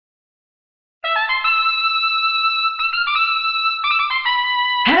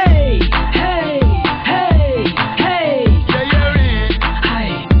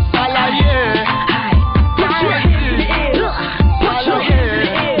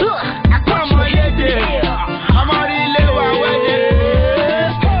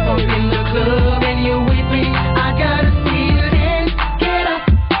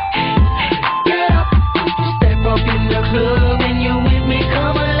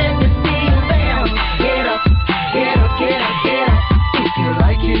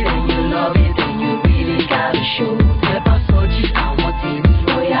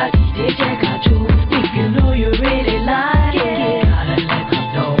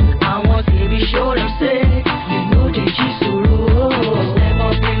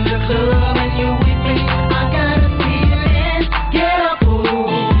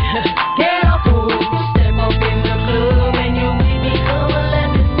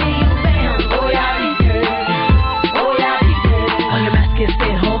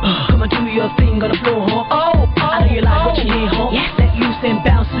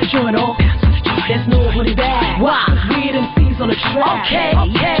Okay,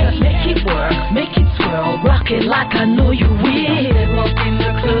 just make it work, make it swirl, rock it like I know you will. Step up in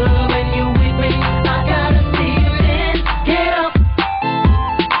the club and you with me, I gotta see you dance. Get up,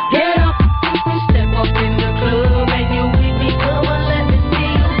 get up. Step up in the club and you with me, come on, let me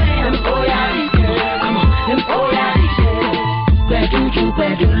see you dance. Let me oh yeah, come on, let me oh yeah,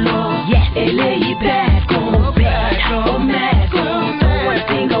 where do you love? Yes, LA bad, go bad, go mad, go don't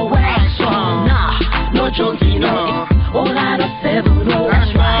think of wax on. Nah, no joking, no. All out of 7, oh,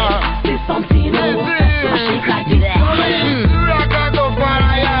 that's right. Say something, oh, I shake like this.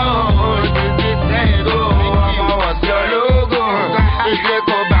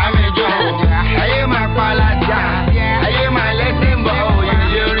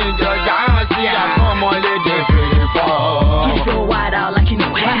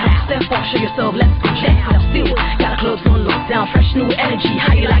 Show yourself, let's go down. Still got a clubs on lockdown, fresh new energy.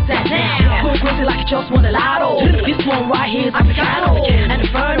 How you like that now? Go crazy like you just won a lotto. This one right here is Africano and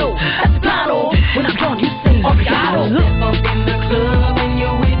Inferno. That's the plano. When I'm done, you say obrigado. Step up in the club and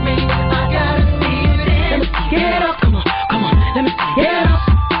you're with me. I gotta see you dance. Let me see. Get up, come on, let me see. Get up.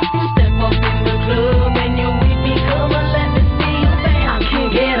 Step up in the club and you're with me. Come on, let me see you dance. I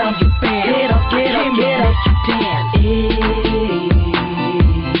can't get up, you bam. Get up, get up, get up, you dance.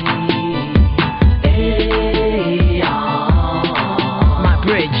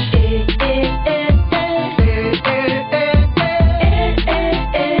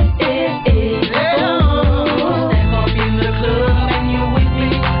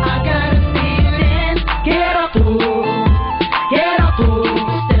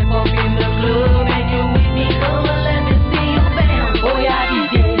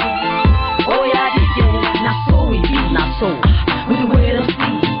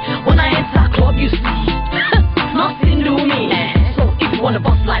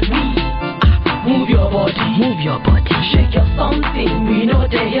 Move your body, shake your something. We know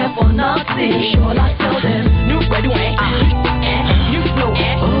they're here for nothing. Sure, I tell them. New Redway, new flow,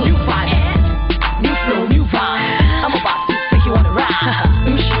 new vibe, new flow, new vibe. I'm about to take you on a ride.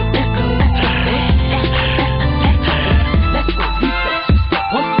 Let's go, reset, 2 step,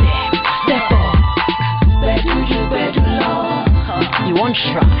 1 step, step up. Where do you love? You won't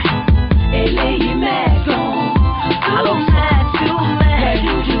try. LA mad, I don't mad, too mad.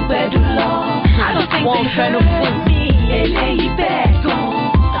 Where do love? I don't think one friend of me, LA bad gone.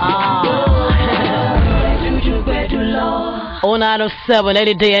 Where do love? 0907,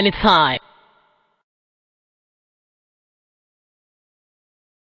 any day, anytime.